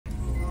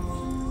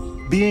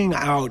Being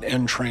out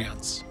and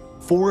trans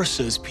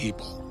forces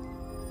people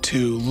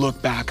to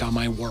look back on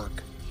my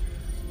work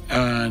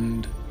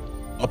and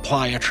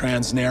apply a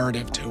trans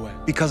narrative to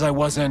it, because I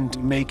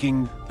wasn't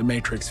making the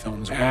Matrix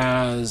films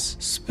as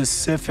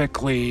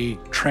specifically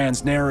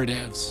trans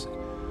narratives.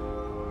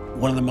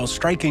 One of the most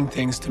striking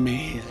things to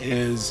me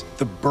is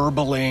the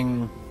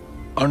burbling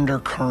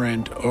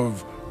undercurrent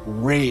of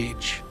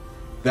rage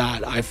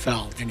that I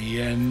felt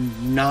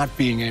and not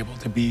being able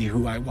to be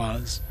who I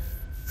was.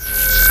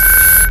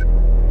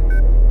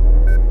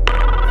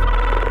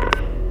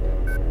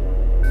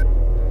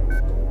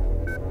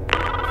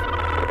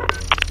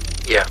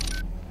 Yeah.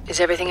 Is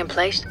everything in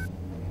place?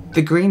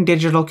 The green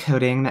digital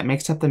coding that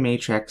makes up the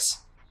Matrix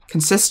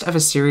consists of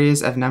a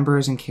series of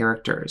numbers and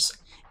characters,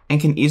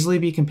 and can easily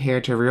be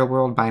compared to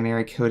real-world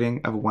binary coding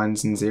of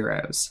ones and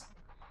zeros.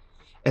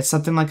 It's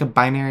something like a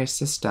binary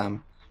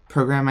system,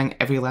 programming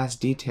every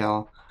last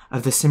detail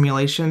of the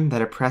simulation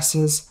that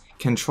oppresses,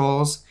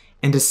 controls,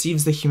 and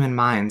deceives the human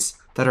minds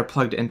that are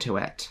plugged into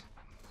it.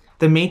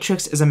 The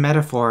Matrix is a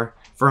metaphor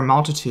for a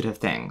multitude of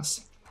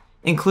things,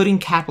 including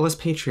capitalist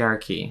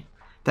patriarchy,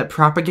 that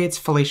propagates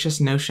fallacious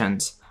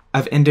notions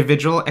of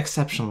individual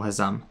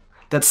exceptionalism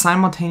that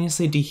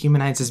simultaneously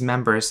dehumanizes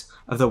members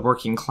of the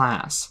working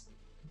class,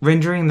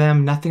 rendering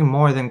them nothing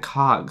more than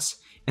cogs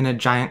in a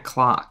giant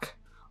clock,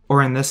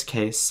 or in this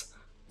case,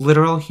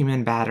 literal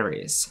human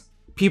batteries.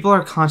 People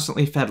are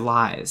constantly fed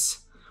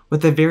lies,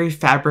 with the very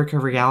fabric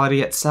of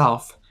reality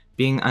itself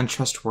being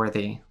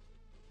untrustworthy.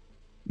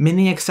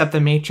 Many accept the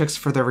Matrix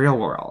for the real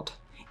world,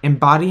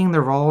 embodying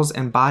the roles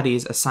and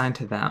bodies assigned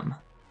to them.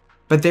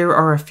 But there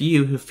are a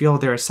few who feel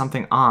there is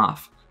something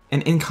off,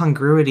 an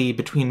incongruity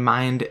between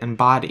mind and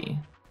body,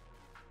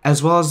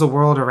 as well as the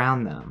world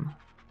around them.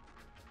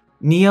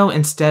 Neo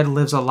instead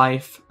lives a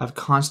life of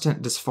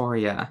constant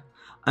dysphoria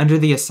under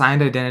the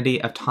assigned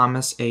identity of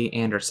Thomas A.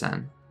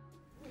 Anderson.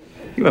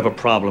 You have a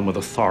problem with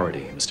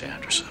authority, Mr.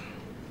 Anderson.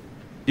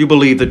 You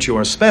believe that you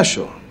are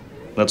special,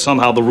 that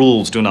somehow the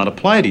rules do not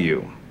apply to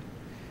you.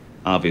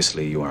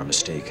 Obviously, you are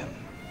mistaken.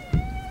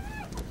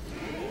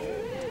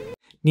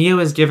 Neo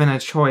is given a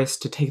choice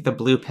to take the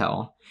blue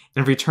pill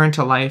and return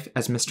to life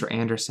as Mr.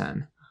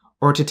 Anderson,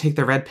 or to take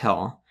the red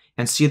pill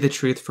and see the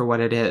truth for what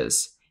it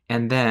is,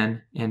 and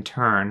then, in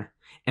turn,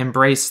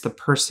 embrace the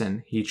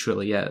person he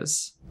truly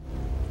is.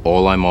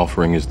 All I'm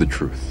offering is the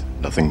truth,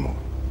 nothing more.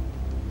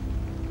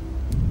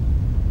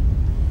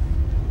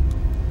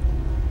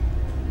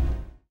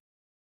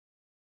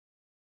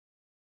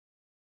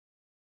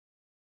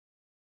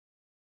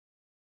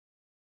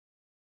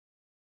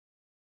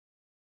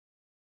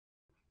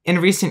 In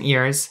recent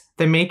years,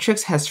 The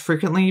Matrix has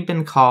frequently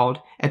been called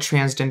a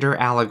transgender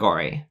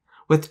allegory,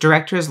 with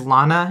directors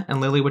Lana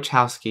and Lilly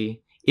Wachowski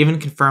even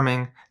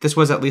confirming this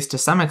was at least to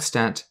some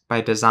extent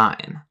by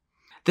design.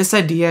 This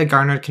idea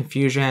garnered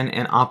confusion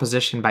and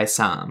opposition by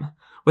some,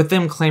 with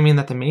them claiming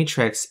that The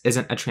Matrix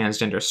isn't a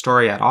transgender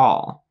story at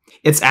all.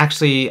 It's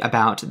actually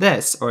about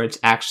this, or it's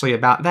actually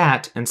about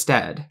that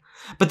instead.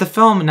 But the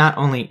film not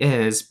only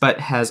is, but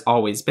has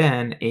always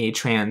been, a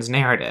trans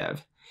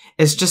narrative.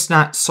 It's just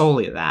not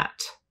solely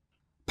that.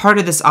 Part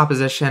of this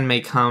opposition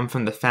may come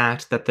from the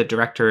fact that the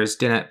directors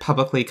didn't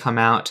publicly come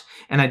out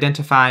and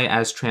identify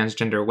as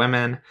transgender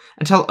women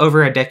until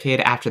over a decade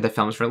after the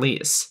film's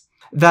release.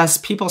 Thus,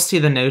 people see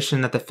the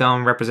notion that the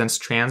film represents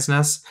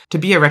transness to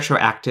be a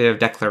retroactive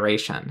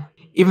declaration.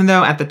 Even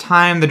though at the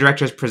time the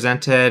directors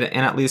presented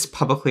and at least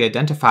publicly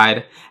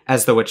identified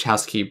as the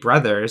Wachowski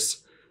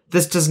brothers,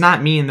 this does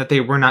not mean that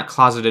they were not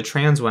closeted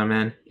trans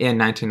women in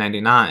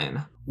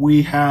 1999.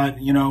 We had,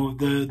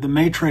 the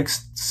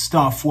Matrix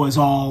stuff was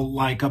all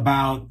like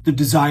about the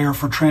desire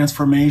for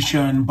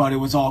transformation, but it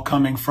was all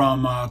coming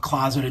from a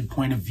closeted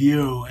point of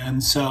view.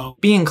 And so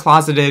being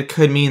closeted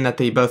could mean that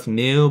they both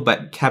knew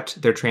but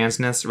kept their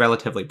transness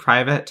relatively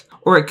private,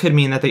 or it could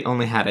mean that they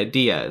only had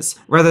ideas,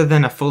 rather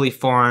than a fully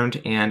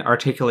formed and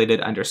articulated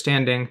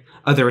understanding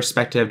of their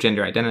respective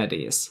gender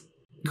identities.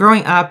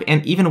 Growing up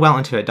and even well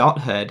into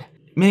adulthood,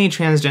 many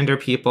transgender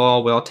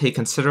people will take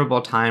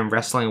considerable time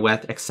wrestling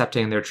with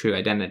accepting their true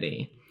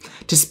identity.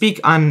 To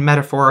speak on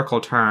metaphorical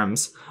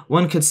terms,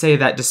 one could say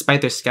that despite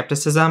their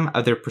skepticism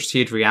of their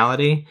perceived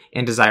reality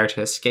and desire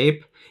to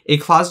escape, a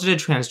closeted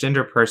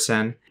transgender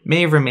person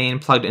may remain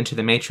plugged into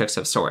the Matrix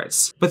of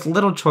sorts, with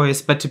little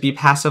choice but to be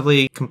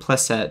passively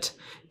complicit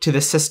to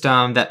the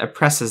system that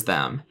oppresses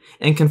them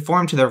and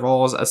conform to the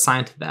roles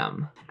assigned to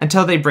them,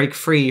 until they break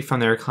free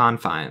from their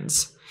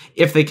confines,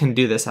 if they can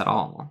do this at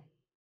all.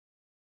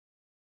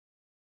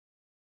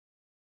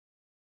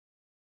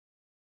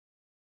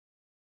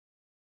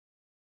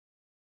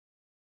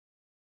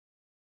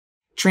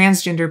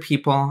 Transgender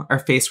people are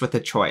faced with a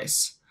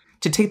choice.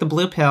 To take the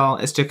blue pill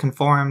is to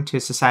conform to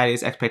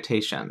society's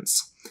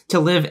expectations, to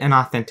live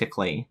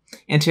inauthentically,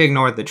 and to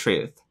ignore the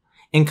truth.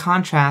 In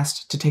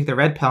contrast, to take the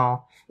red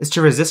pill is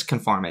to resist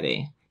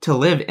conformity, to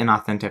live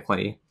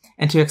inauthentically,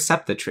 and to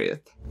accept the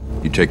truth.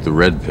 You take the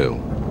red pill,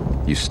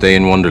 you stay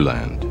in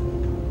Wonderland,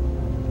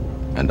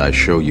 and I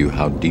show you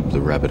how deep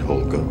the rabbit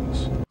hole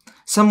goes.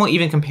 Some will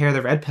even compare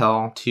the red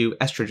pill to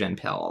estrogen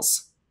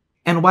pills.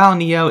 And while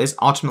Neo is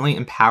ultimately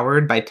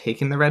empowered by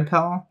taking the red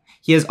pill,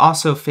 he is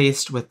also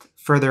faced with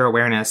further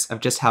awareness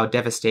of just how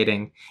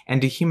devastating and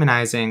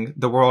dehumanizing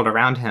the world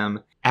around him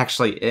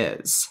actually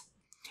is.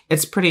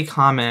 It's pretty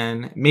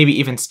common, maybe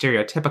even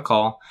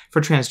stereotypical,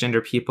 for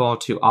transgender people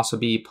to also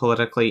be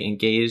politically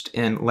engaged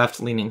in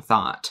left-leaning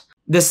thought.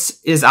 This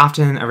is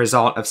often a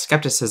result of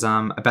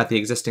skepticism about the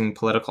existing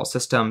political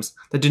systems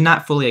that do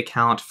not fully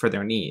account for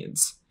their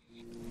needs.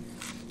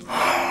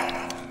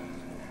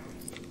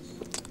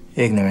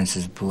 Ignorance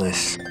is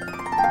bliss.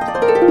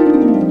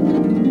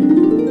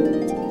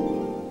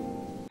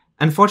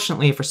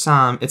 Unfortunately for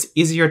some, it's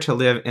easier to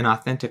live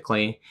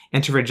inauthentically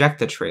and to reject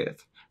the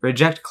truth,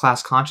 reject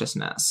class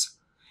consciousness,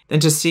 than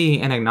to see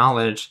and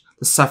acknowledge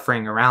the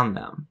suffering around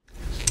them.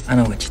 I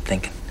know what you're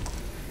thinking.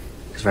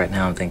 Because right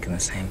now I'm thinking the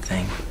same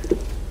thing.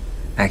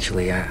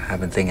 Actually, I've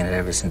been thinking it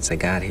ever since I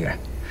got here.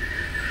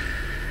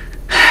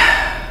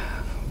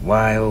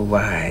 Why, oh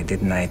why,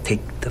 didn't I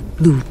take the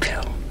blue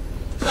pill?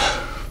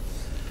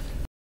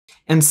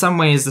 In some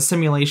ways, the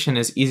simulation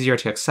is easier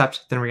to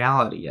accept than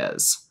reality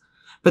is.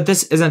 But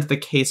this isn't the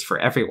case for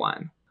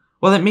everyone.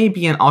 While it may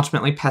be an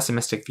ultimately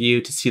pessimistic view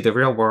to see the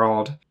real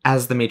world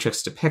as the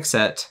Matrix depicts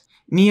it,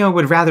 Neo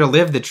would rather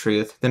live the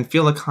truth than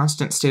feel a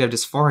constant state of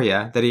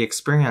dysphoria that he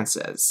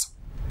experiences.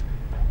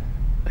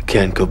 I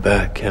can't go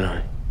back, can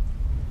I?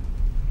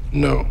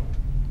 No.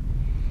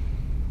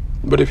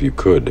 But if you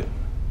could,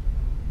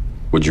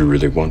 would you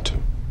really want to?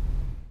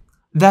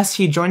 Thus,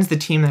 he joins the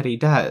team that he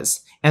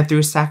does, and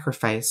through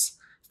sacrifice,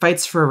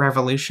 fights for a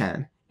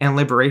revolution and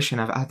liberation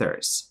of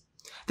others.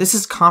 This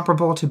is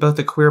comparable to both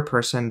a queer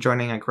person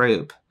joining a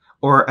group,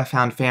 or a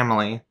found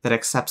family that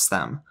accepts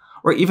them,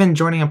 or even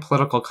joining a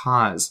political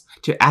cause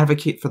to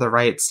advocate for the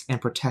rights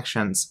and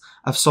protections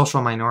of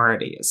social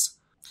minorities.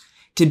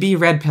 To be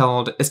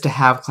red-pilled is to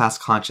have class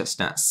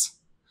consciousness.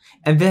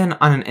 And then,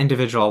 on an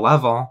individual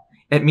level,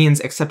 it means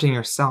accepting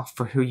yourself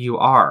for who you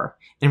are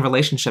in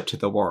relationship to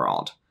the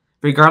world,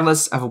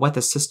 regardless of what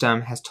the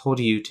system has told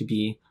you to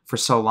be for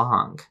so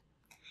long.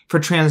 For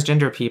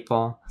transgender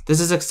people, this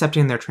is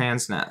accepting their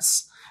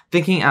transness,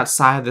 thinking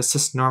outside the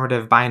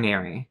cisnormative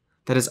binary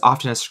that is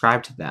often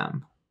ascribed to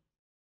them.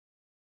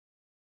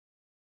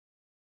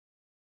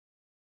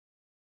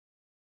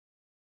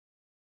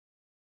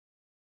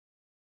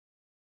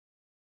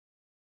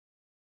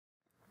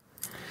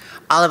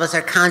 All of us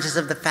are conscious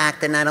of the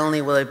fact that not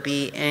only will it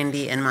be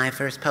Andy and my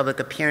first public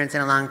appearance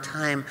in a long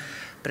time,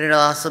 but it'll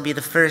also be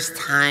the first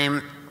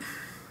time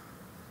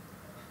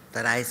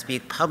that I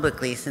speak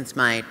publicly since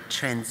my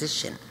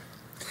transition.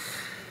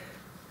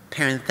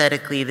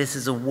 Parenthetically, this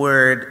is a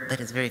word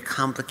that is a very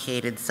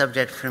complicated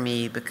subject for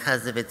me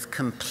because of its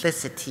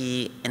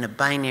complicity in a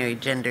binary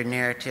gender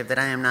narrative that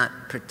I am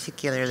not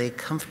particularly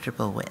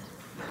comfortable with.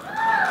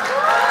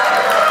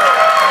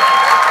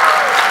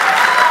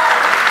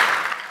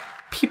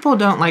 People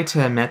don't like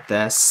to admit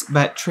this,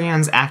 but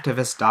trans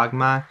activist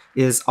dogma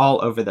is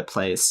all over the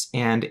place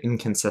and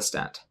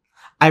inconsistent.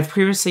 I've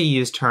previously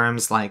used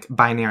terms like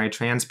binary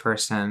trans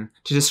person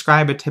to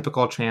describe a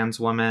typical trans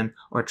woman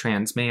or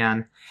trans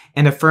man,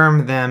 and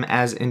affirm them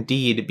as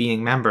indeed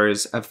being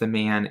members of the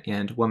man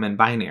and woman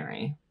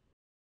binary.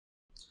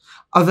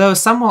 Although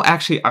some will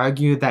actually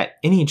argue that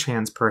any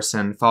trans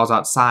person falls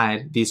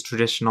outside these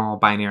traditional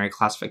binary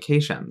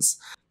classifications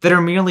that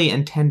are merely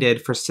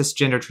intended for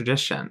cisgender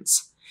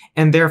traditions,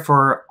 and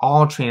therefore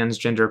all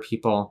transgender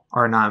people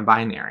are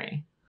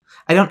non-binary.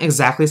 I don't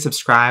exactly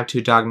subscribe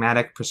to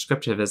dogmatic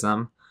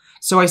prescriptivism,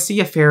 so I see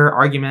a fair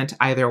argument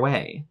either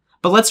way.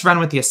 But let's run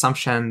with the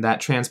assumption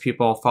that trans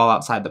people fall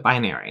outside the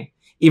binary,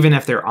 even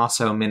if they're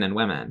also men and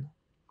women.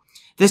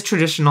 This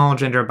traditional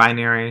gender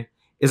binary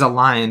is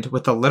aligned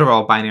with the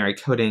literal binary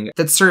coding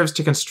that serves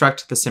to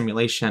construct the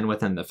simulation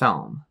within the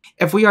film.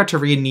 If we are to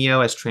read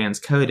Neo as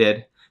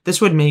transcoded,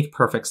 this would make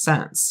perfect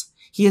sense.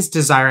 He is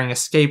desiring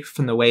escape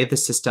from the way the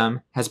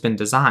system has been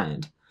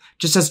designed,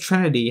 just as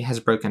Trinity has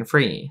broken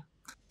free.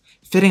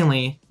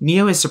 Fittingly,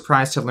 Neo is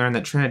surprised to learn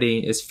that Trinity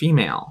is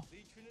female,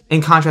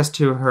 in contrast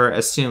to her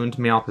assumed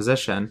male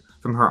position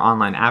from her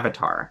online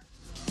avatar.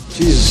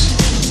 Jesus.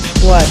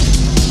 What?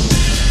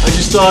 I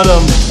just thought,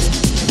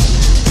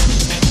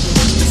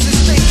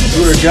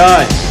 you were a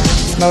guy.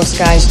 Most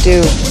guys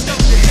do.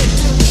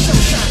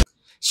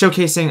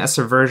 Showcasing a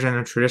subversion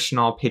of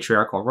traditional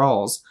patriarchal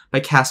roles by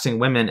casting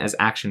women as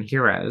action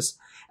heroes,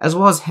 as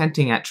well as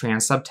hinting at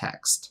trans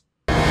subtext.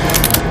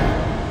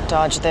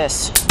 Dodge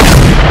this.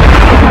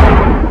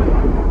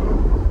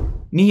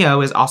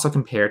 Neo is also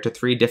compared to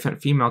 3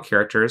 different female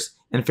characters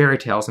in fairy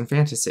tales and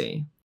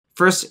fantasy.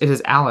 First, it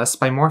is Alice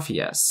by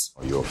Morpheus.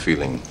 You're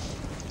feeling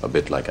a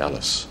bit like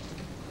Alice.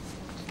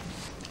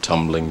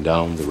 Tumbling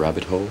down the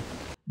rabbit hole?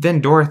 Then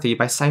Dorothy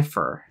by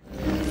Cypher.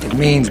 It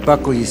means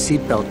buckle your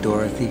seatbelt,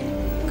 Dorothy,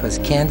 because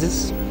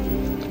Kansas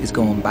is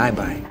going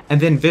bye-bye.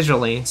 And then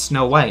visually,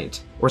 Snow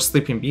White, or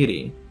Sleeping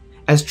Beauty,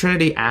 as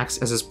Trinity acts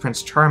as his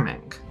Prince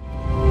Charming.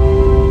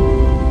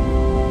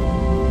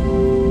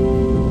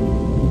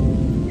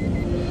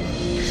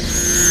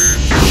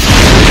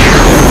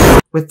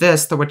 With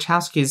this, the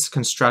Wachowskis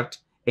construct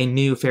a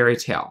new fairy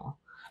tale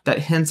that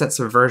hints at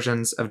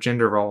subversions of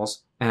gender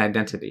roles and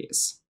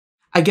identities.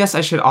 I guess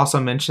I should also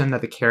mention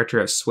that the character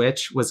of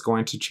Switch was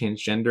going to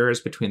change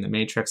genders between the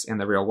Matrix and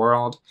the real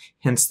world,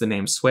 hence the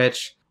name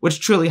Switch, which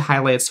truly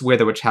highlights where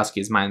the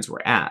Wachowskis' minds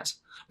were at.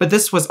 But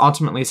this was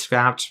ultimately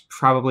scrapped,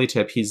 probably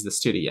to appease the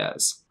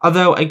studios.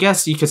 Although I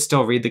guess you could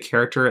still read the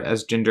character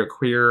as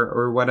genderqueer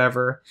or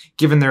whatever,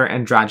 given their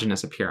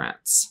androgynous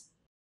appearance.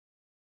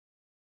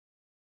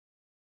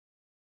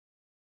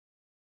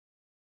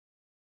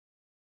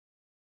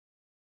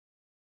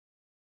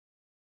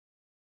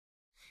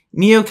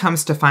 Neo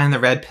comes to find the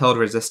red-pilled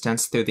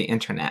resistance through the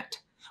internet,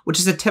 which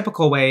is a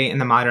typical way in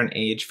the modern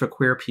age for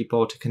queer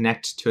people to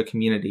connect to a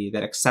community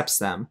that accepts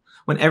them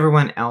when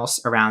everyone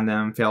else around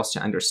them fails to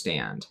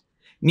understand.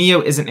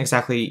 Neo isn't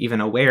exactly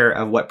even aware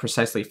of what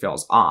precisely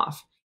feels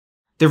off.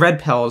 The red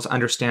pills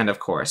understand, of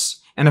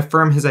course, and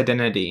affirm his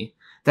identity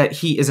that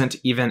he isn't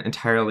even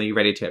entirely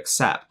ready to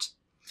accept.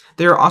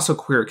 They are also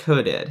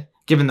queer-coded,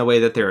 given the way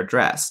that they're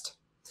addressed.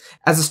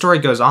 As the story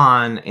goes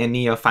on and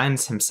Neo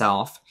finds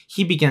himself,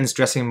 he begins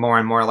dressing more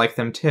and more like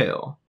them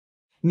too.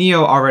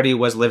 Neo already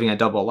was living a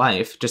double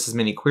life, just as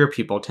many queer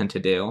people tend to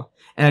do,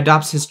 and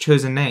adopts his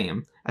chosen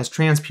name, as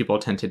trans people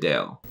tend to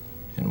do.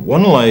 In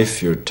one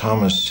life, you're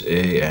Thomas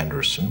A.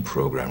 Anderson,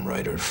 program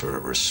writer for a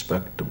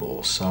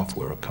respectable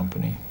software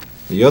company.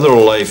 The other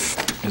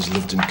life is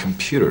lived in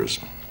computers,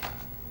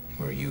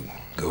 where you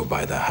go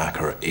by the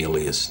hacker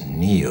alias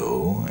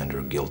Neo and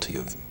are guilty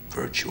of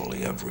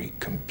virtually every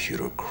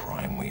computer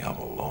crime we have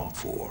a law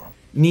for.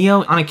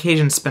 Neo on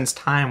occasion spends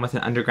time with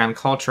an underground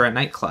culture at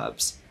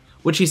nightclubs,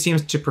 which he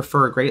seems to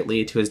prefer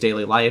greatly to his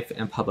daily life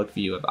and public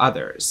view of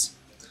others.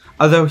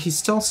 Although he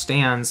still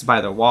stands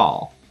by the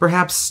wall,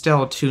 perhaps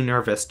still too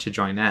nervous to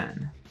join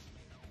in.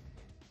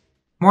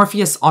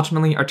 Morpheus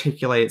ultimately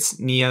articulates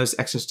Neo's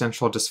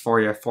existential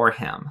dysphoria for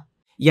him.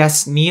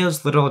 Yes,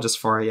 Neo's literal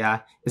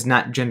dysphoria is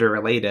not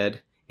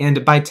gender-related,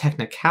 and by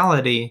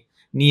technicality,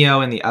 Neo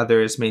and the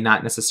others may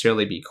not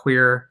necessarily be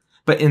queer,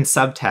 but in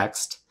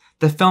subtext,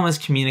 the film is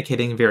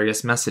communicating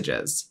various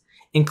messages,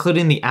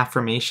 including the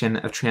affirmation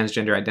of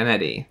transgender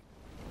identity.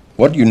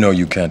 What you know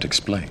you can't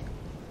explain,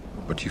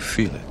 but you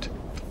feel it.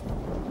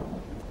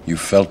 You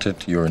felt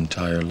it your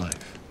entire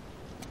life,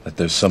 that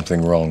there's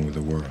something wrong with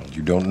the world.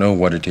 You don't know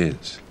what it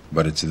is,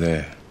 but it's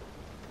there,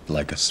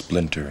 like a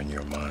splinter in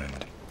your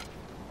mind,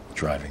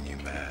 driving you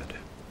mad.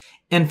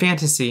 In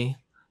fantasy,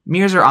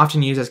 mirrors are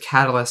often used as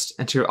catalysts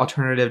into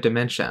alternative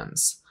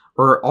dimensions,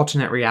 or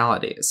alternate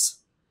realities.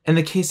 In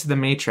the case of The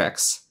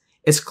Matrix,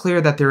 it's clear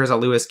that there is a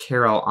Lewis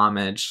Carroll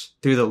homage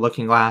through the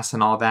looking glass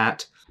and all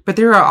that, but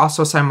there are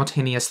also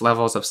simultaneous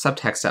levels of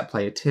subtext at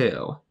play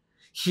too.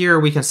 Here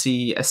we can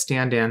see a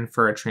stand-in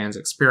for a trans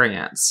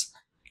experience.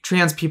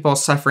 Trans people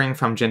suffering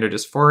from gender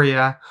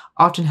dysphoria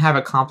often have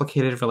a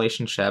complicated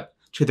relationship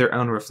to their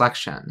own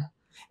reflection,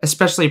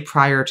 especially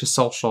prior to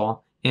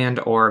social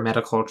and/or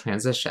medical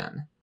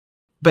transition.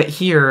 But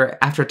here,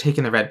 after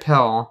taking the red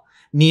pill,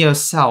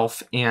 Neo's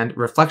self and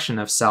reflection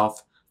of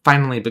self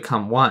finally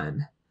become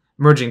one,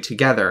 merging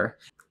together,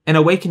 and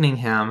awakening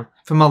him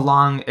from a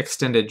long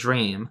extended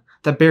dream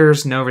that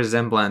bears no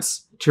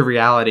resemblance to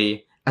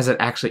reality as it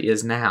actually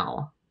is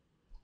now.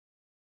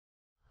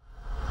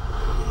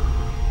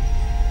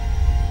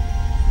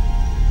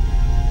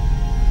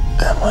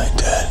 Am I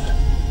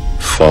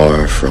dead?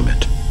 Far from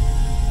it.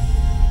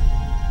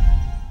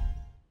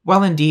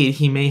 While indeed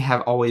he may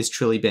have always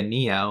truly been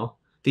Neo,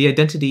 the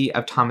identity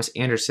of Thomas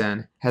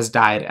Anderson has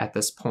died at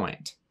this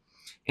point.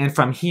 And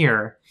from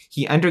here,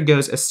 he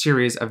undergoes a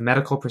series of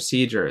medical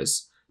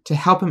procedures to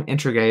help him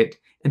integrate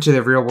into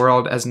the real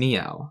world as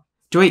Neo.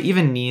 Do I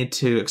even need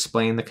to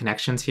explain the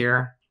connections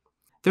here?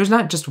 There's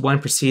not just one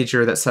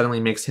procedure that suddenly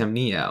makes him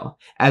Neo,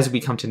 as we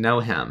come to know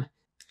him.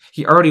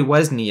 He already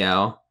was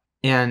Neo,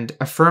 and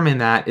affirming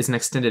that is an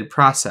extended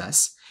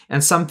process,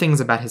 and some things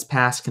about his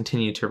past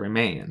continue to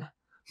remain.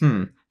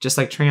 Just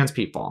like trans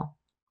people.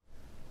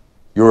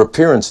 Your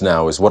appearance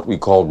now is what we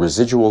call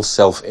residual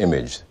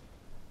self-image.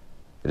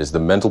 It is the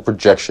mental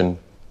projection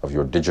of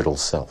your digital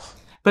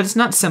self. But it's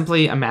not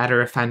simply a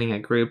matter of finding a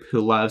group who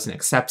loves and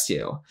accepts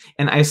you,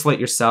 and isolate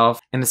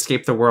yourself and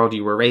escape the world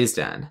you were raised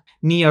in.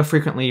 Neo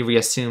frequently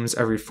reassumes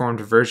a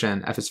reformed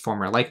version of his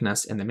former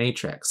likeness in The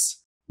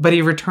Matrix. But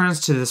he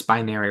returns to this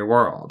binary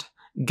world,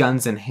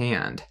 guns in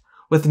hand,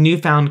 with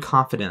newfound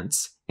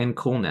confidence and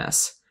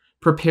coolness,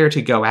 prepared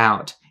to go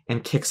out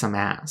and kick some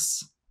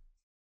ass.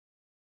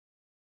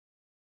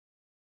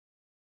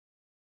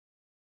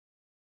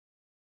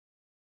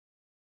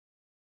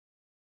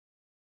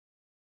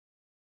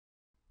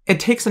 It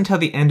takes until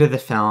the end of the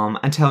film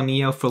until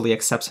Neo fully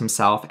accepts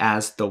himself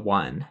as the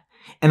One,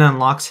 and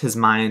unlocks his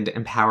mind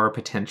and power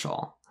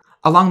potential.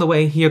 Along the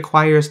way, he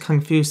acquires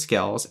kung fu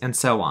skills, and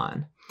so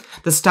on.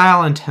 The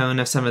style and tone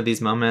of some of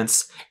these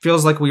moments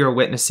feels like we are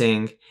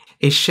witnessing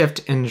a shift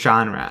in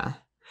genre.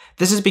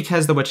 This is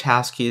because the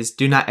Wachowskis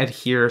do not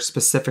adhere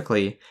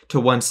specifically to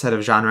one set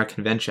of genre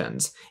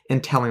conventions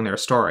in telling their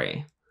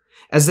story,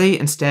 as they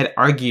instead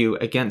argue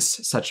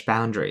against such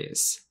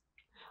boundaries.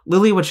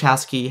 Lilly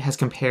Wachowski has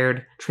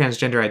compared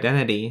transgender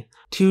identity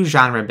to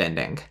genre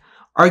bending,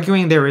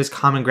 arguing there is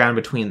common ground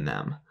between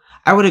them.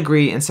 I would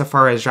agree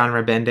insofar as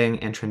genre bending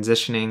and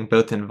transitioning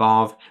both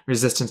involve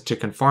resistance to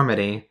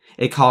conformity,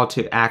 a call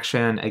to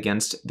action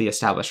against the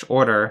established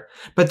order,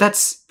 but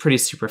that's pretty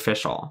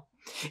superficial.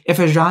 If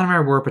a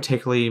genre were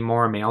particularly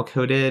more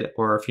male-coded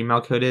or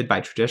female-coded by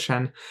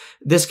tradition,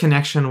 this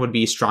connection would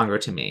be stronger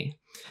to me.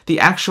 The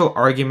actual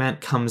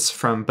argument comes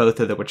from both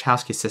of the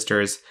Wachowski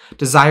sisters'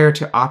 desire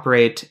to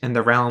operate in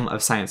the realm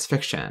of science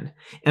fiction,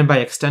 and by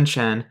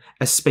extension,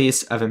 a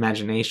space of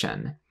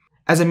imagination,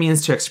 as a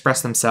means to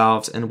express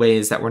themselves in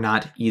ways that were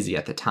not easy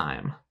at the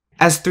time.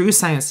 As through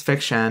science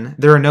fiction,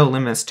 there are no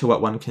limits to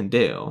what one can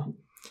do,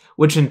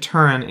 which in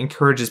turn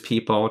encourages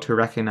people to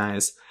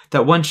recognize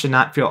that one should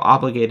not feel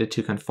obligated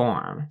to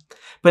conform,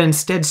 but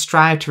instead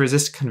strive to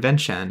resist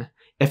convention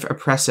if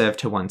oppressive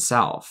to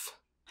oneself.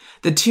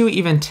 The two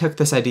even took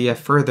this idea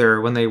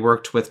further when they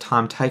worked with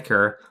Tom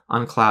Tykwer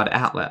on Cloud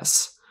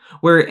Atlas,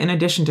 where in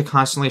addition to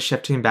constantly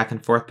shifting back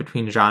and forth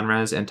between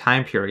genres and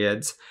time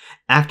periods,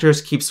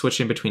 actors keep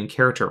switching between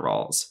character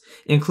roles,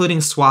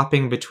 including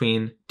swapping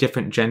between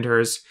different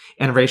genders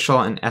and racial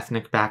and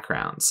ethnic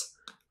backgrounds,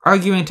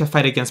 arguing to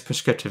fight against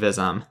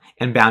prescriptivism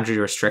and boundary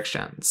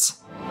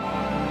restrictions.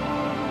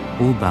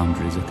 All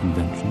boundaries are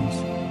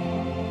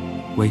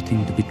conventions,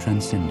 waiting to be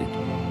transcended.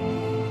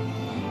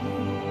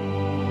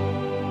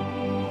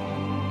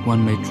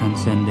 One may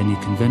transcend any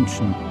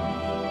convention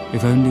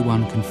if only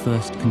one can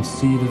first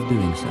conceive of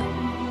doing so.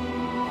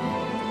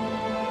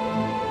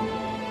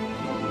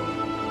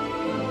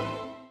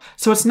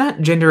 So it's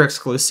not gender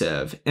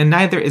exclusive, and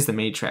neither is The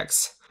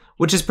Matrix,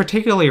 which is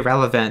particularly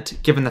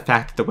relevant given the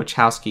fact that the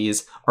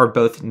Wachowskis are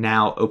both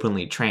now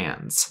openly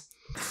trans.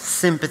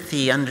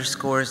 Sympathy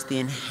underscores the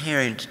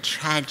inherent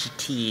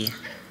tragedy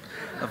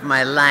of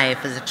my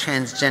life as a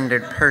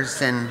transgendered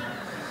person.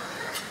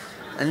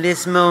 And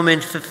this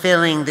moment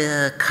fulfilling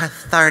the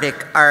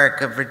cathartic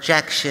arc of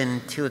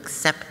rejection to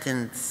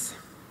acceptance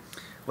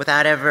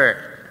without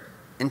ever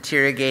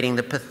interrogating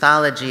the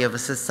pathology of a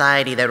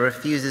society that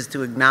refuses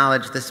to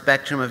acknowledge the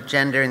spectrum of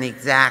gender in the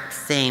exact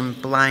same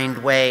blind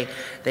way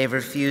they've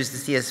refused to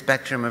see a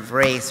spectrum of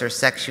race or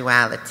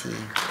sexuality.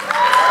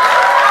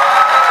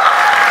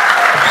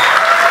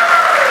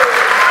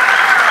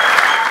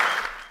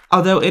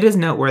 Although it is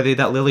noteworthy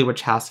that Lilly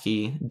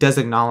Wachowski does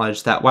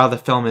acknowledge that while the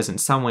film is in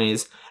some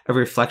ways a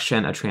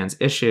reflection of trans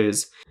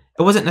issues,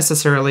 it wasn't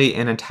necessarily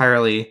an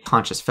entirely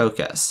conscious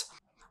focus,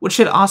 which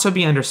should also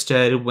be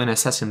understood when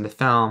assessing the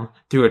film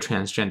through a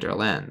transgender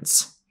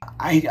lens.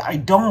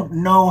 I don't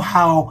know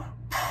how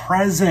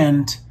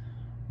present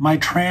my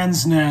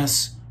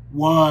transness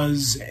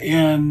was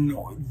in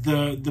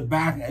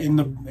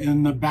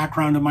the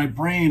background of my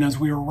brain as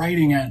we were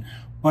writing it,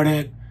 but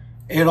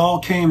it all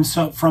came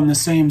from the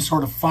same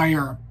sort of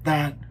fire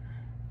that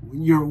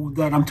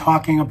I'm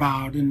talking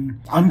about,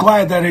 and I'm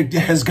glad that it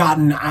has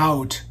gotten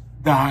out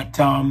that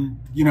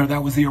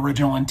that was the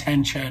original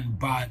intention,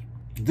 but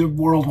the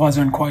world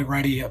wasn't quite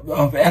ready at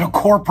a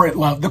corporate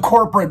level. The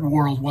corporate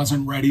world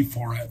wasn't ready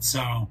for it,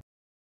 so.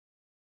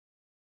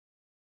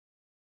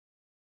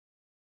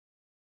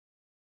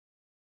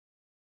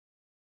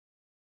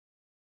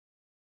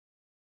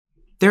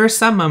 There are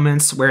some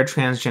moments where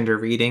transgender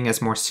reading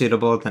is more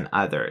suitable than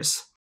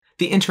others.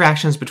 The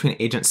interactions between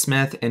Agent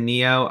Smith and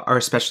Neo are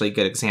especially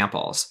good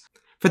examples,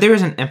 for there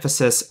is an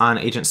emphasis on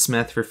Agent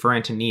Smith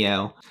referring to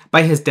Neo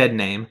by his dead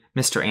name,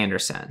 Mr.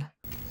 Anderson.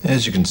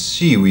 As you can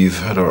see, we've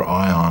had our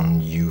eye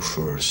on you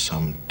for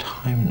some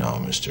time now,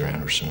 Mr.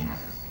 Anderson.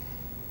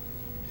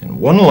 In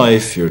one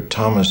life, you're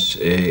Thomas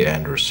A.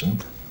 Anderson.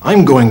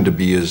 I'm going to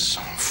be as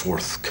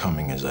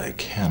forthcoming as I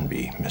can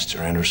be, Mr.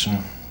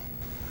 Anderson.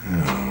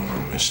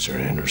 Oh, Mr.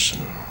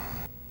 Anderson.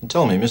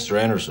 Tell me, Mr.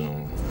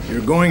 Anderson, you're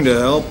going to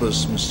help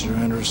us, Mr.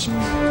 Anderson.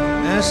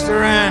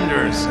 Mr.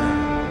 Anderson.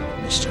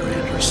 Mr.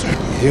 Anderson.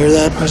 You hear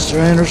that, Mr.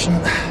 Anderson?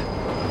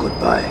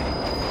 Goodbye,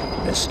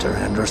 Mr.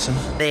 Anderson.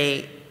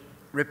 They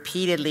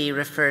repeatedly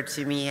refer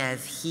to me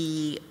as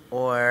he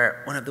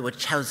or one of the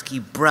Wachowski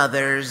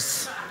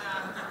brothers.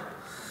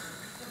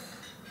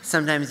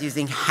 Sometimes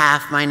using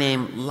half my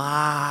name,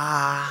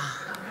 La.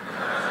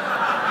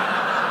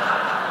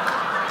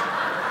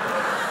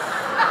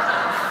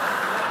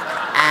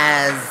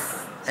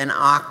 As an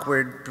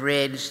awkward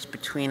bridge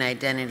between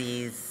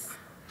identities,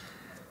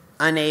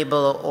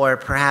 unable or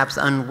perhaps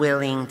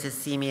unwilling to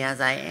see me as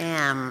I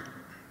am,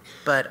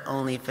 but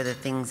only for the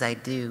things I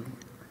do.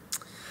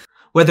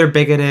 Whether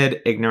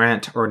bigoted,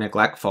 ignorant, or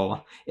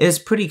neglectful, it is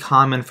pretty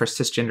common for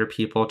cisgender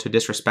people to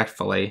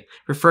disrespectfully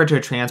refer to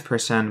a trans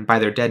person by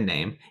their dead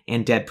name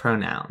and dead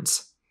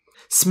pronouns.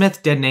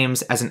 Smith dead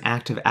names as an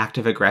act of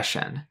active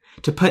aggression,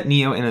 to put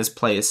Neo in his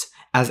place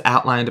as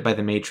outlined by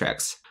The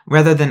Matrix,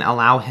 rather than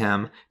allow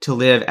him to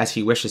live as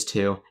he wishes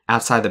to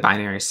outside the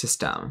binary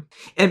system.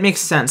 It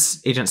makes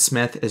sense Agent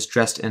Smith is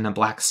dressed in a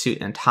black suit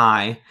and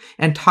tie,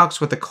 and talks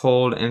with a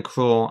cold and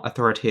cruel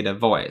authoritative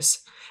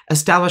voice,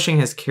 establishing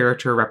his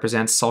character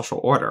represents social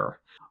order,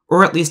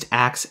 or at least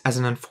acts as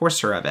an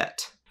enforcer of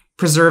it.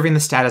 preserving the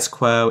status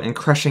quo and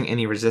crushing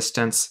any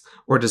resistance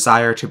or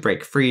desire to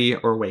break free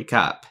or wake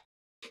up.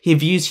 He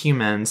views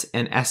humans,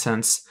 in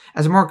essence,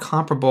 as more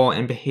comparable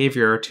in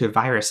behavior to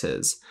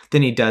viruses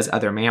than he does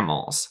other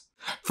mammals.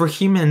 For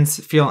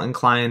humans feel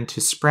inclined to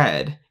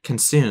spread,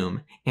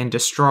 consume, and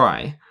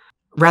destroy,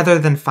 rather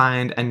than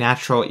find a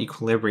natural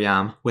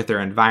equilibrium with their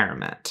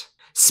environment.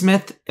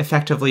 Smith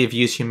effectively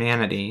views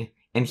humanity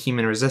and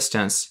human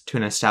resistance to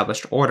an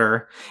established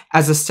order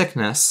as a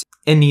sickness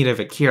in need of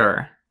a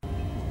cure.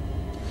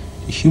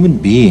 Human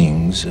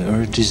beings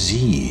are a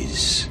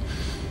disease,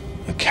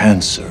 a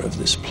cancer of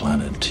this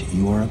planet.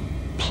 You are a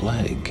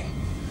plague,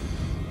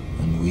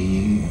 and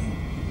we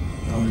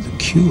are the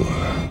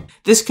cure.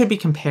 This could be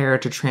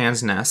compared to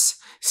transness,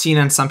 seen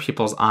in some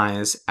people's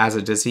eyes as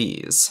a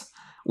disease,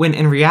 when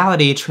in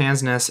reality,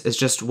 transness is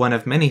just one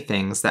of many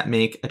things that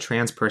make a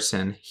trans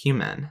person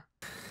human.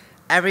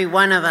 Every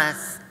one of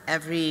us,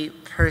 every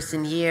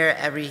person here,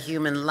 every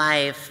human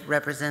life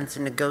represents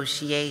a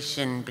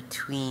negotiation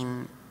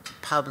between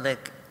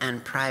public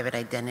and private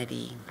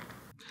identity.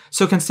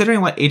 So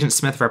considering what Agent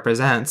Smith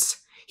represents,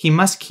 he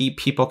must keep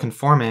people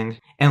conforming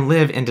and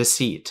live in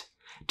deceit,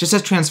 just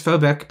as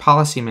transphobic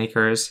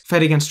policymakers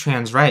fight against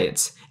trans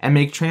rights and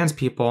make trans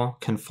people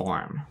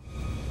conform.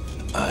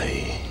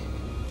 I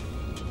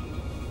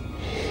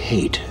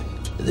hate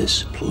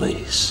this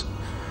place.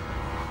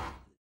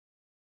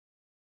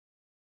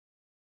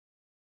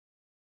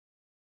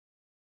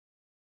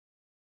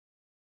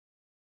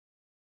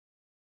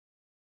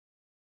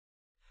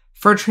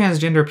 For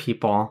transgender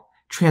people,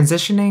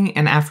 transitioning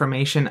and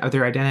affirmation of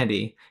their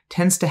identity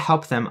tends to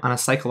help them on a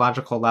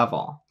psychological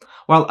level,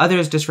 while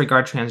others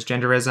disregard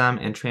transgenderism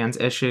and trans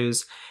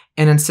issues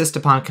and insist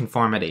upon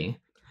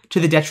conformity, to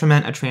the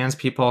detriment of trans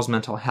people's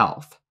mental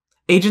health.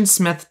 Agent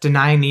Smith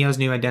denying Neo's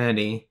new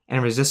identity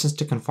and resistance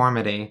to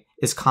conformity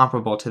is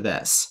comparable to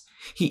this.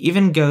 He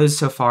even goes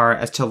so far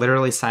as to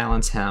literally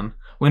silence him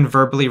when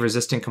verbally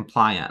resisting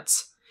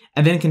compliance,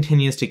 and then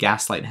continues to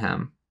gaslight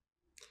him.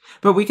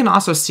 But we can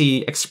also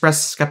see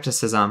expressed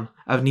skepticism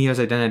of Neo's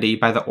identity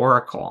by the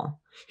Oracle,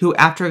 who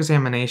after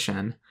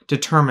examination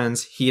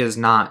determines he is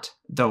not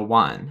the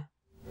one.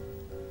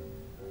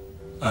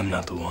 I'm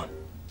not the one.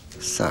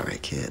 Sorry,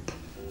 kid.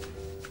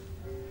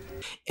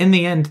 In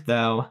the end,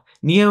 though,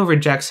 Neo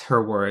rejects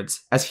her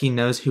words as he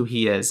knows who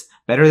he is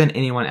better than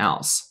anyone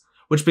else,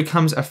 which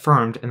becomes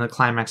affirmed in the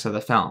climax of the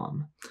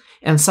film.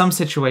 In some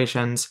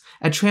situations,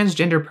 a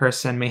transgender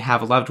person may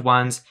have loved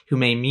ones who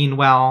may mean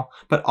well,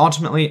 but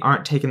ultimately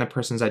aren't taking the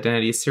person's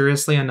identity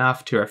seriously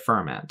enough to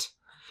affirm it.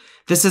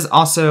 This is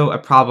also a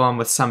problem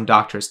with some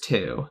doctors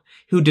too,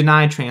 who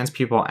deny trans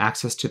people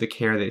access to the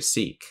care they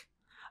seek,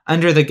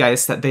 under the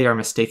guise that they are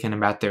mistaken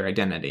about their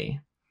identity.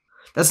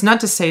 That's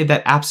not to say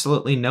that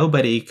absolutely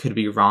nobody could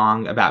be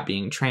wrong about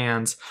being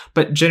trans,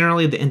 but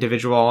generally the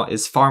individual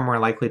is far more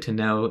likely to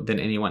know than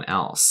anyone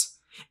else,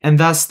 and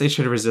thus they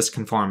should resist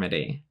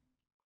conformity.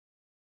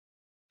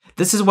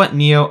 This is what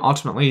Neo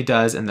ultimately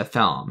does in the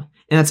film,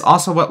 and it's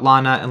also what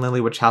Lana and Lilly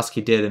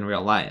Wachowski did in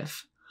real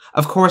life.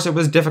 Of course, it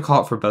was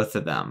difficult for both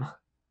of them.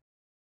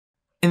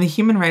 In the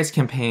Human Rights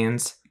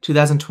Campaign's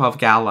 2012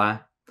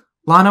 gala,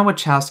 Lana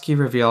Wachowski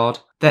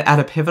revealed that at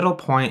a pivotal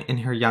point in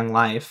her young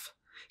life,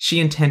 she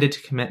intended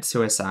to commit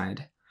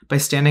suicide by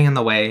standing in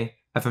the way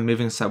of a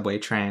moving subway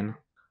train.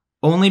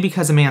 Only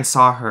because a man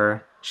saw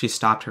her, she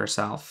stopped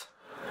herself.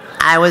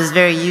 I was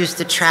very used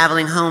to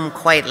traveling home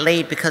quite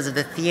late because of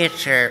the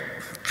theater.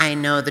 I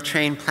know the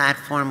train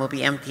platform will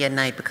be empty at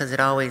night because it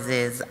always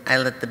is. I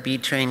let the B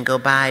train go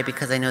by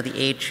because I know the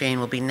A train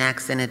will be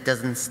next and it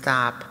doesn't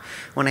stop.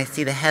 When I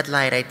see the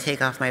headlight, I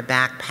take off my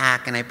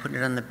backpack and I put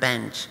it on the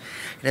bench.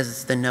 It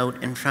has the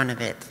note in front of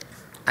it.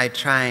 I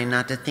try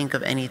not to think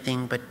of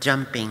anything but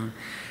jumping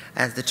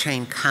as the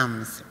train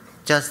comes.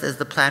 Just as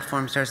the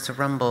platform starts to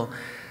rumble,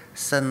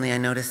 suddenly I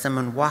notice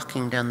someone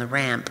walking down the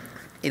ramp.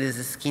 It is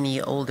a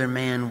skinny older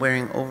man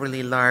wearing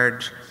overly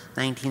large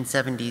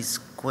 1970s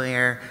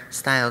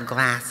square-style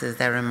glasses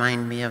that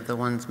remind me of the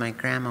ones my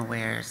grandma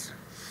wears.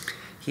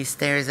 He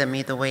stares at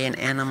me the way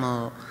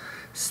animals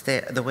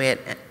stare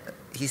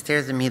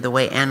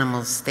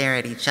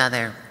at each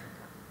other.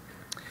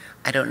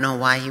 I don't know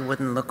why he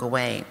wouldn't look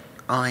away.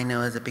 All I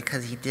know is that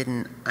because he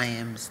didn't, I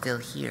am still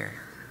here.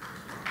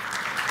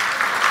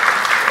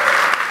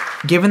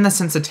 Given the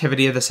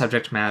sensitivity of the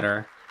subject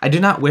matter, I do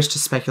not wish to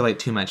speculate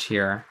too much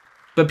here,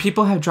 but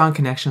people have drawn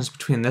connections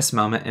between this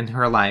moment in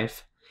her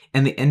life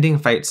and the ending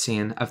fight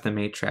scene of The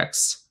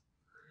Matrix.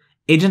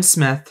 Agent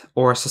Smith,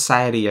 or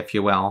Society if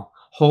you will,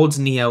 holds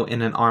Neo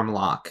in an arm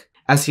lock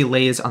as he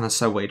lays on the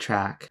subway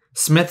track.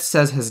 Smith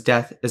says his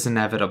death is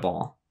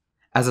inevitable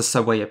as the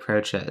subway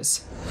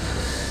approaches.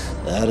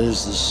 That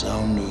is the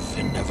sound of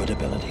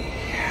inevitability.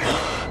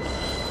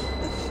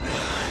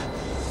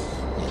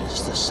 It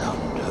is the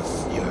sound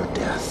of your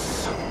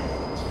death.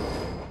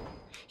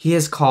 He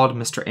is called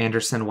Mr.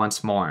 Anderson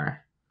once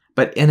more,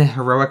 but in a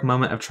heroic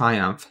moment of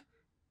triumph,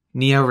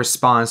 Neo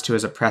responds to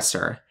his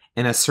oppressor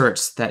and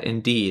asserts that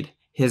indeed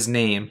his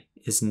name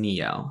is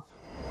Neo.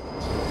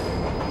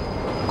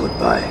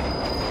 Goodbye,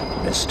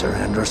 Mr.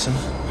 Anderson?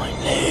 My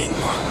name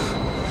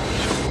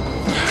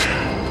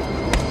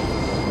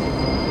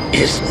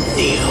is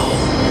Neo.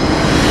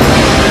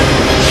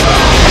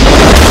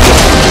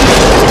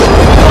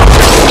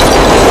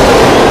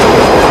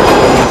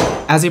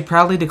 As he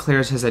proudly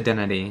declares his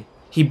identity,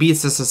 he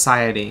beats the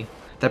society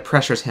that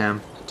pressures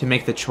him to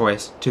make the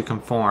choice to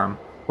conform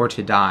or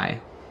to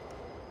die.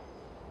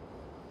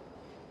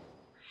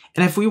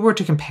 And if we were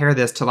to compare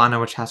this to Lana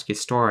Wachowski's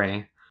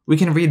story, we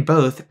can read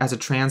both as a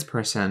trans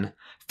person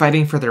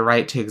fighting for their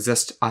right to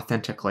exist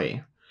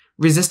authentically,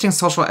 resisting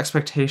social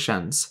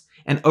expectations,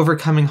 and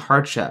overcoming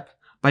hardship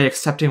by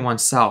accepting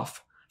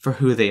oneself for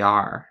who they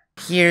are.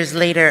 Years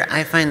later,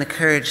 I find the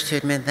courage to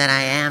admit that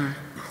I am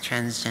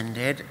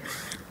transgendered,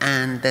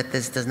 and that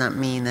this does not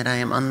mean that I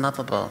am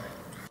unlovable.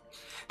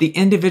 The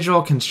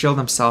individual can shield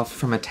themselves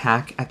from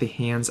attack at the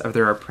hands of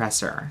their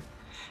oppressor.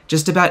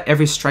 Just about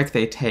every strike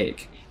they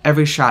take,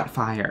 every shot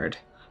fired,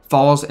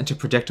 falls into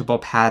predictable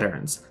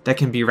patterns that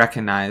can be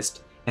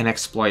recognized and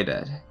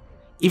exploited.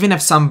 Even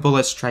if some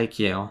bullets strike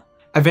you,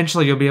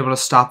 eventually you'll be able to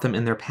stop them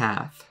in their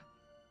path.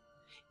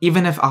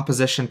 Even if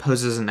opposition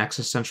poses an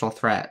existential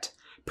threat,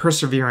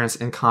 perseverance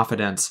and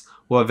confidence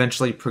will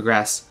eventually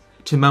progress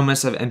to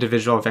moments of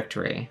individual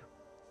victory.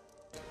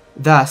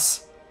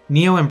 Thus,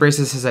 Neo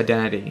embraces his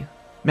identity,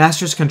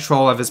 masters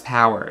control of his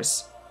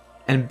powers,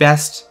 and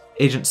bests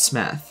Agent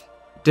Smith,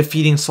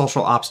 defeating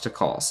social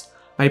obstacles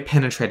by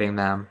penetrating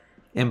them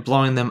and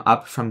blowing them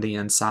up from the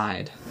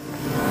inside.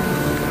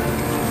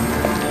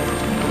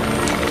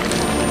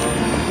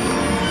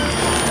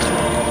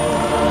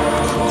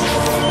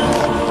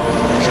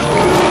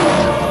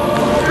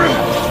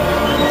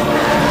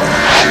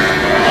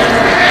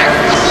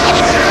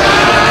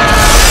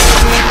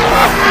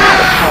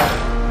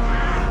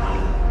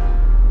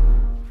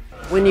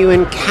 When you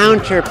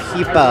encounter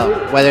people,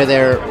 whether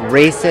they're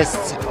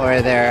racist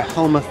or they're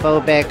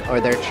homophobic or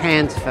they're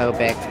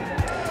transphobic,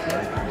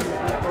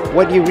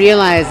 what you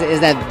realize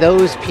is that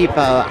those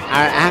people are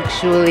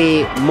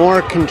actually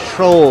more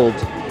controlled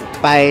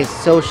by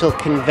social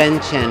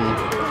convention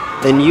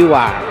than you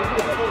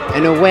are.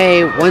 In a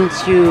way,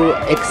 once you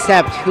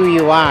accept who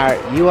you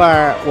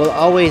will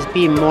always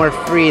be more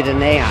free than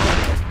they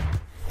are.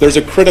 There's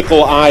a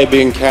critical eye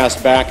being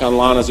cast back on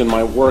Lana's and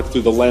my work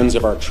through the lens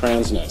of our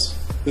transness.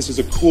 This is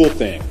a cool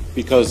thing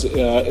because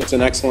it's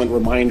an excellent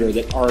reminder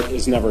that art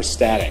is never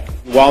static.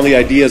 While the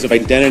ideas of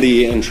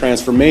identity and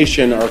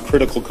transformation are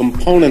critical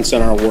components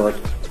in our work,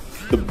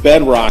 the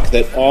bedrock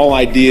that all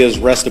ideas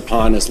rest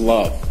upon is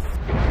love.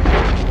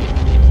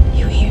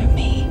 You hear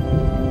me?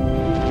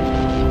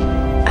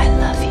 I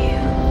love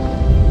you.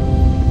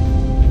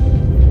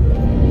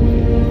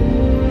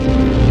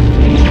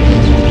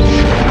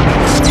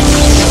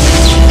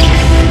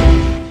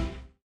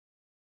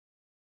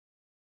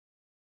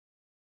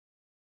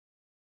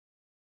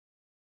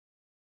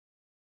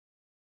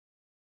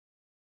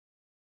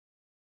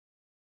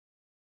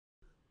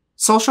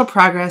 Social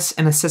progress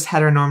in a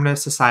cis-heteronormative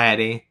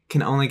society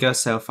can only go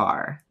so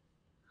far.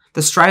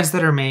 The strides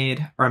that are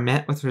made are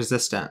met with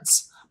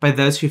resistance by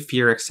those who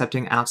fear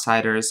accepting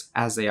outsiders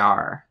as they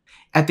are.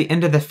 At the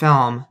end of the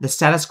film, the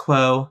status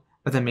quo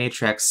of the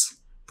Matrix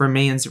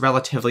remains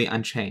relatively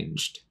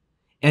unchanged,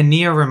 and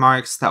Neo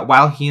remarks that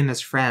while he and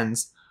his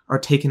friends are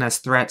taken as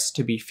threats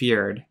to be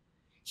feared,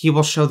 he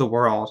will show the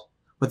world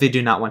what they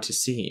do not want to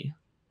see,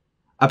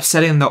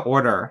 upsetting the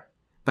order,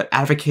 but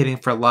advocating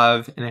for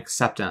love and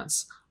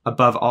acceptance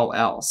above all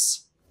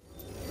else.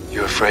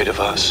 You're afraid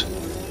of us.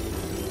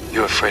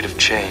 You're afraid of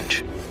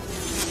change.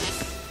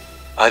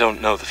 I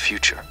don't know the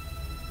future.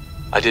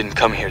 I didn't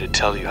come here to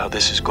tell you how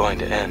this is going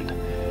to end.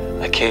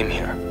 I came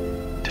here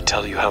to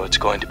tell you how it's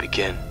going to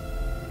begin.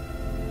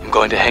 I'm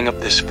going to hang up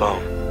this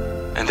phone,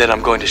 and then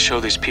I'm going to show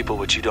these people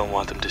what you don't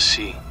want them to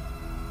see.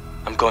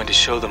 I'm going to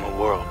show them a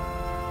world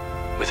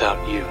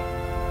without you.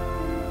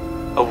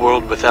 A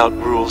world without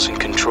rules and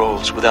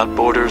controls, without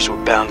borders or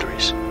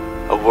boundaries.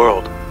 A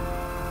world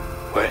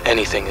where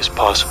anything is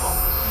possible.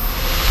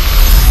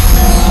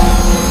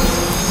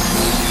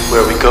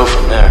 Where we go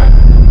from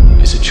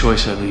there is a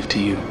choice I leave to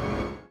you.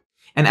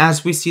 And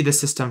as we see the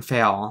system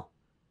fail,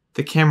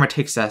 the camera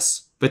takes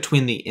us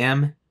between the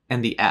M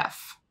and the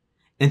F,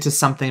 into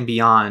something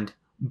beyond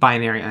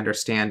binary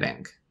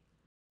understanding.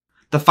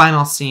 The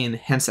final scene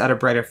hints at a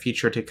brighter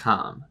future to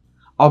come,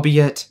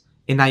 albeit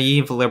a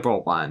naive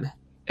liberal one,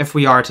 if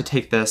we are to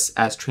take this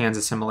as trans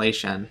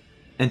assimilation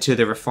into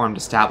the reformed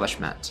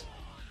establishment.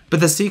 But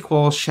the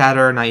sequels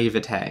shatter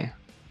naivete,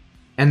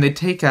 and they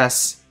take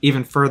us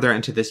even further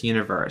into this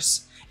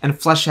universe and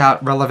flesh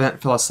out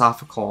relevant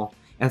philosophical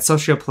and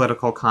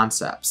socio-political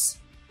concepts.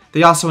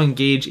 They also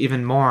engage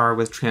even more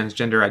with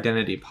transgender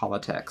identity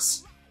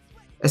politics,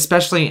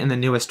 especially in the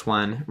newest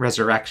one,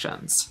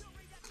 Resurrections.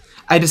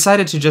 I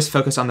decided to just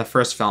focus on the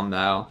first film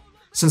though,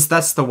 since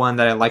that's the one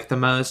that I like the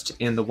most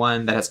and the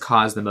one that has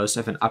caused the most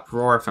of an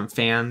uproar from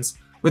fans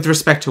with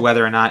respect to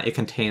whether or not it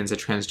contains a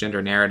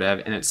transgender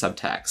narrative in its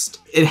subtext.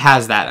 It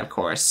has that, of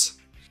course,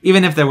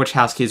 even if the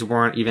Wachowskis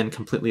weren't even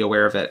completely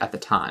aware of it at the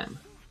time.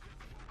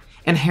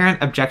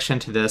 Inherent objection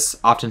to this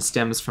often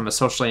stems from a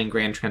socially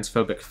ingrained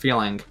transphobic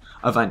feeling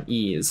of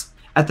unease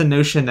at the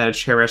notion that a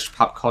cherished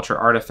pop culture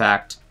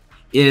artifact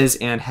is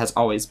and has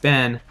always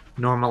been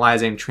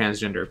normalizing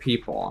transgender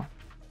people.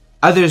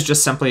 Others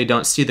just simply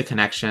don't see the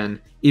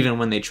connection, even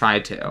when they try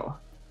to.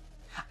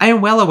 I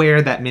am well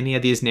aware that many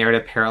of these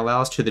narrative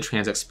parallels to the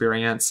trans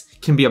experience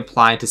can be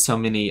applied to so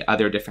many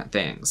other different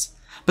things,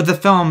 but the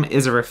film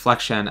is a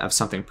reflection of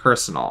something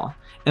personal,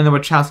 and the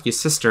Wachowski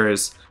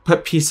sisters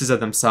put pieces of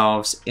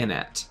themselves in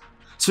it.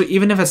 So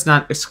even if it's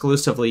not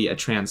exclusively a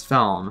trans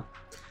film,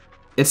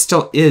 it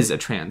still is a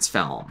trans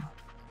film.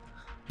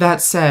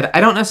 That said,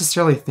 I don't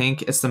necessarily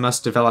think it's the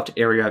most developed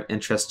area of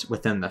interest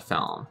within the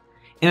film,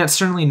 and it's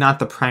certainly not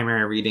the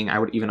primary reading I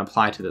would even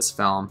apply to this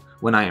film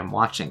when I am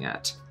watching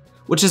it,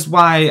 which is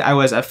why I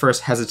was at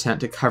first hesitant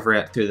to cover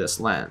it through this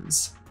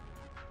lens.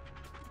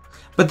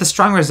 But the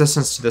strong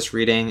resistance to this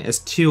reading is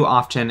too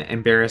often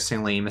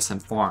embarrassingly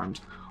misinformed,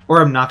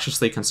 or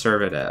obnoxiously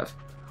conservative,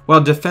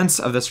 while defense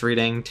of this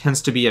reading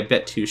tends to be a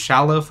bit too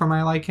shallow for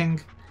my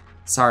liking.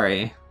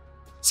 Sorry.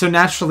 So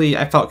naturally,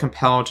 I felt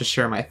compelled to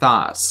share my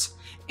thoughts,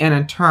 and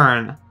in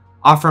turn,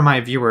 offer my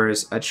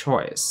viewers a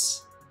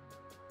choice.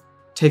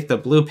 Take the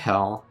blue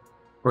pill,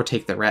 or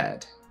take the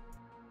red.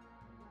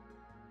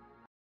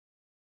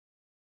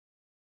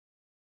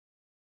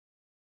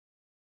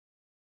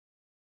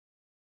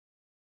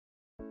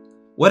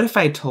 What if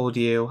I told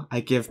you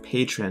I give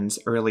patrons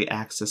early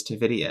access to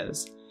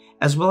videos,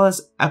 as well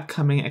as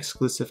upcoming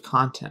exclusive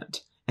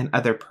content and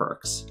other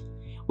perks?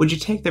 Would you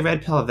take the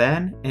red pill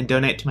then and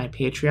donate to my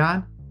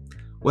Patreon?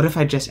 What if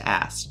I just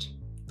asked?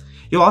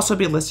 You'll also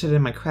be listed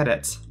in my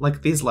credits,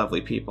 like these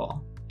lovely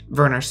people: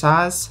 Werner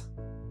Saz,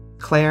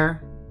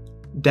 Claire,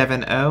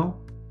 Devin O,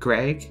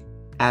 Greg,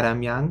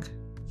 Adam Young,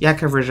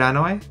 Yakov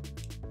Rajanoy,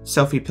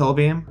 Sophie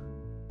Pilbeam,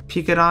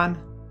 Picadon,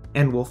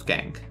 and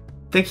Wolfgang.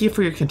 Thank you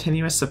for your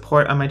continuous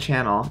support on my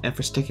channel and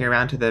for sticking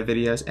around to the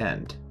video's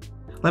end.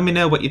 Let me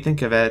know what you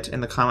think of it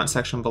in the comment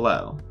section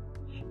below.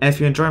 And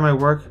if you enjoy my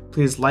work,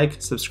 please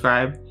like,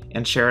 subscribe,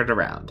 and share it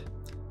around.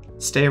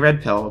 Stay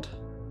red-pilled.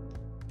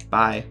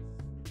 Bye.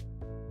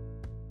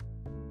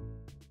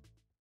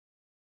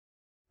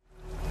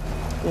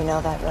 You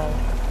know that road.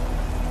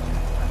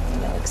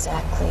 You know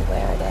exactly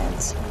where it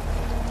ends.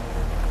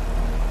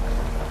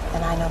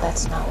 And I know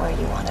that's not where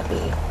you want to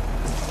be.